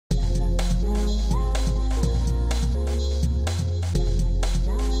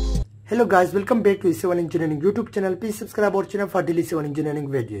Hello guys, welcome back to Civil Engineering YouTube channel. Please subscribe our channel for daily civil engineering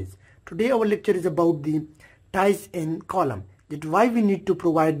videos. Today our lecture is about the ties in column. That why we need to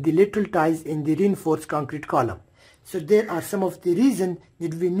provide the lateral ties in the reinforced concrete column. So there are some of the reasons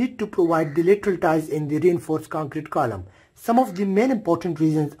that we need to provide the lateral ties in the reinforced concrete column. Some of the main important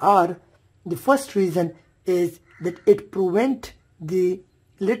reasons are, the first reason is that it prevents the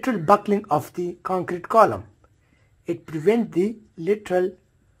lateral buckling of the concrete column. It prevents the lateral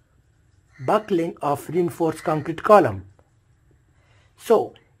buckling of reinforced concrete column.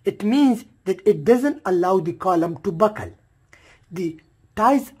 So it means that it doesn't allow the column to buckle. The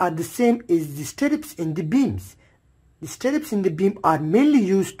ties are the same as the stirrups in the beams. The stirrups in the beam are mainly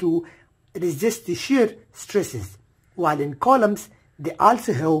used to resist the shear stresses, while in columns they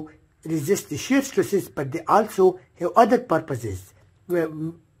also have resist the shear stresses, but they also have other purposes, where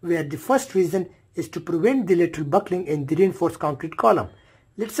the first reason is to prevent the lateral buckling in the reinforced concrete column.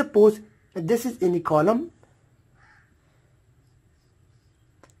 Let's suppose this is any column,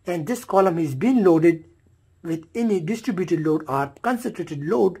 and this column is being loaded with any distributed load or concentrated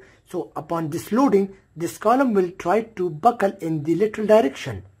load. So upon this loading, this column will try to buckle in the lateral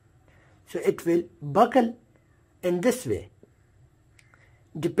direction. So it will buckle in this way,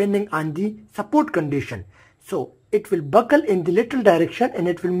 depending on the support condition. So it will buckle in the lateral direction and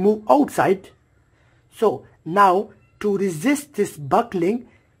it will move outside. So now, to resist this buckling,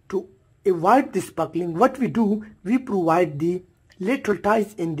 to avoid this buckling, what we do, we provide the lateral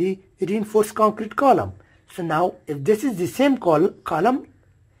ties in the reinforced concrete column. So now if this is the same column,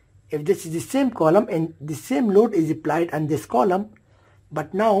 and the same load is applied on this column,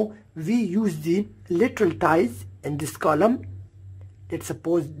 but now we use the lateral ties in this column. Let's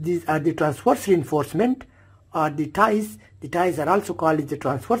suppose these are the transverse reinforcement, or the ties are also called as the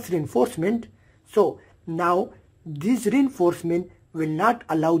transverse reinforcement. So now this reinforcement will not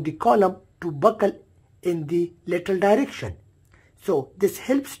allow the column to buckle in the lateral direction. So this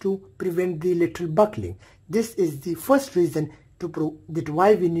helps to prevent the lateral buckling. This is the first reason that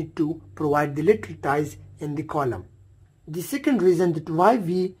why we need to provide the lateral ties in the column. The second reason that why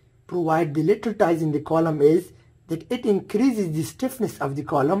we provide the lateral ties in the column is that it increases the stiffness of the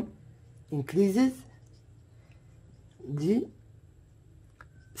column, increases the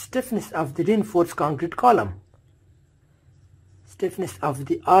stiffness of the reinforced concrete column, stiffness of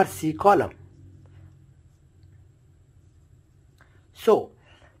the RC column. So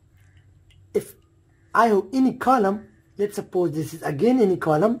if I have any column, let's suppose this is again any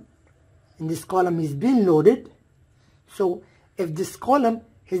column, and this column is being loaded. So if this column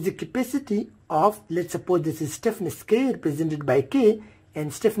has the capacity of, let's suppose this is stiffness K represented by K,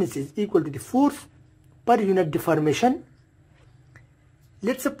 and stiffness is equal to the force per unit deformation.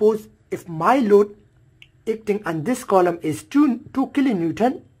 Let's suppose if my load acting on this column is 2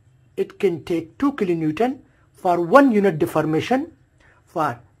 kilonewton, it can take 2 kilonewton for 1 unit deformation.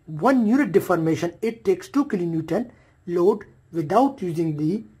 For 1 unit deformation, it takes 2 kilonewton load without using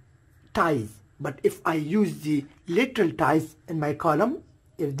the ties. But if I use the lateral ties in my column,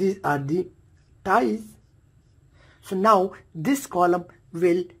 if these are the ties, so now this column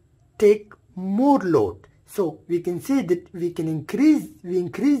will take more load. So we can say that we increase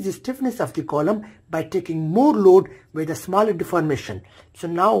the stiffness of the column by taking more load with a smaller deformation. So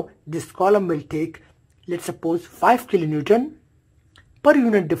now this column will take, let's suppose, 5 kilonewton per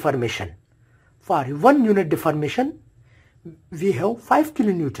unit deformation. For 1 unit deformation, we have 5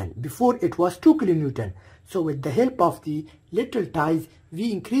 kilonewton. Before it was 2 kilonewton. So with the help of the lateral ties,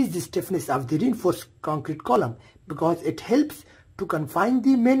 we increase the stiffness of the reinforced concrete column, because it helps to confine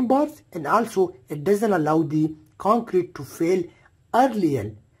the main bars, and also it doesn't allow the concrete to fail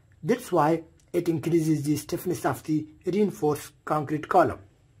earlier. That's why it increases the stiffness of the reinforced concrete column.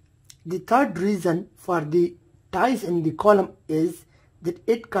 The third reason for the ties in the column is that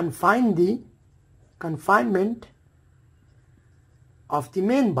it confines the confinement of the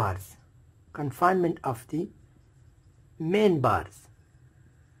main bars. Confinement of the main bars.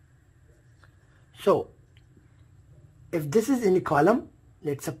 So if this is any column,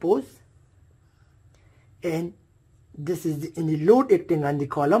 let's suppose, and this is any load acting on the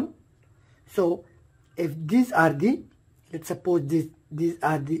column. So if these are the, let's suppose these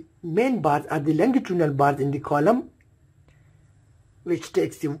are the main bars, are the longitudinal bars in the column, which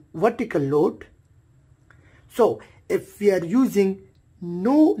takes the vertical load. So if we are using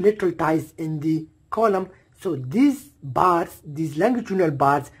no lateral ties in the column, so these bars, these longitudinal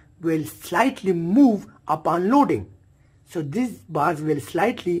bars, will slightly move upon loading. So these bars will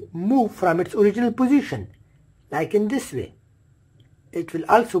slightly move from its original position, like in this way. It will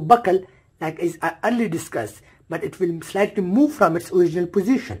also buckle, like as I earlier discussed, but it will slightly move from its original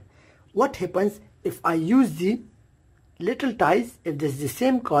position. what happens if I use the lateral ties, if there's the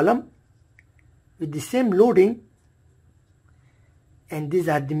same column with the same loading, and these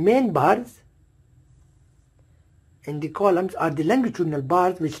are the main bars and the columns are the longitudinal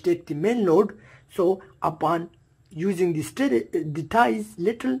bars which take the main load. So upon using the ties,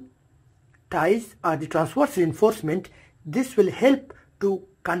 lateral ties or the transverse reinforcement, this will help to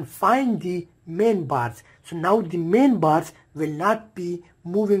confine the main bars. So now the main bars will not be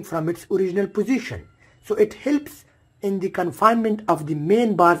moving from its original position. So it helps in the confinement of the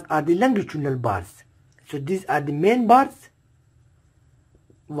main bars or the longitudinal bars. So these are the main bars,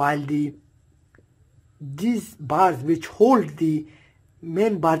 while these bars which hold the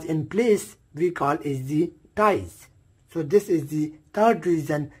main bars in place we call is the ties. So this is the third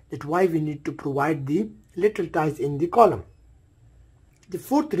reason that why we need to provide the lateral ties in the column. The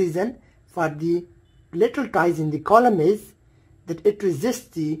fourth reason for the lateral ties in the column is that it resists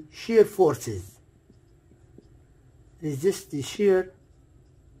the shear forces. Resists the shear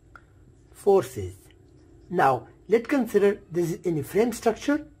forces. Now let's consider this is in a frame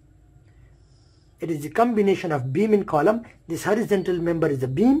structure. It is a combination of beam and column. This horizontal member is a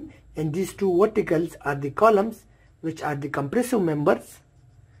beam and these two verticals are the columns which are the compressive members.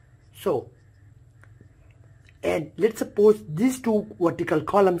 So, and let's suppose these two vertical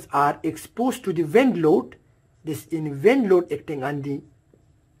columns are exposed to the wind load. This in wind load acting on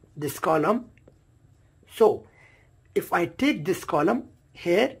this column. So if I take this column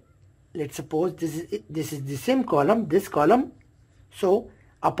here, let's suppose this is the same column, this column. So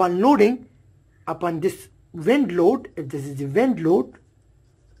upon loading, upon this wind load, if this is the wind load,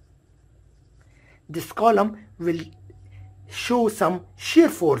 this column will show some shear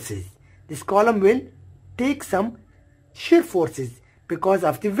forces. This column will take some shear forces because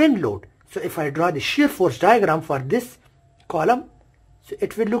of the wind load. So if I draw the shear force diagram for this column, so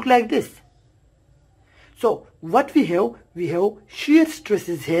it will look like this. So what we have shear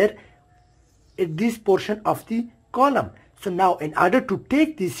stresses here at this portion of the column. So now in order to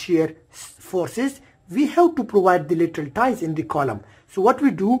take these shear forces, we have to provide the lateral ties in the column. So what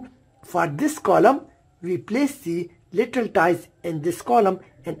we do for this column, we place the lateral ties in this column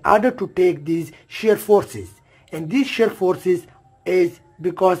in order to take these shear forces. And these shear forces is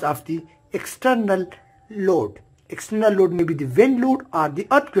because of the external load. External load may be the wind load or the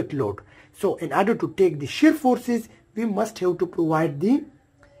earthquake load. So in order to take the shear forces, we must have to provide the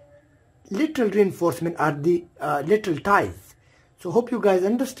lateral reinforcement or the lateral ties. So hope you guys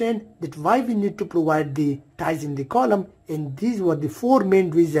understand that why we need to provide the ties in the column, and these were the four main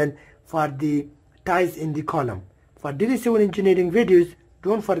reasons for the ties in the column. For daily civil engineering videos,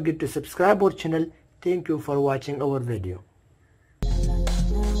 don't forget to subscribe our channel. Thank you for watching our video.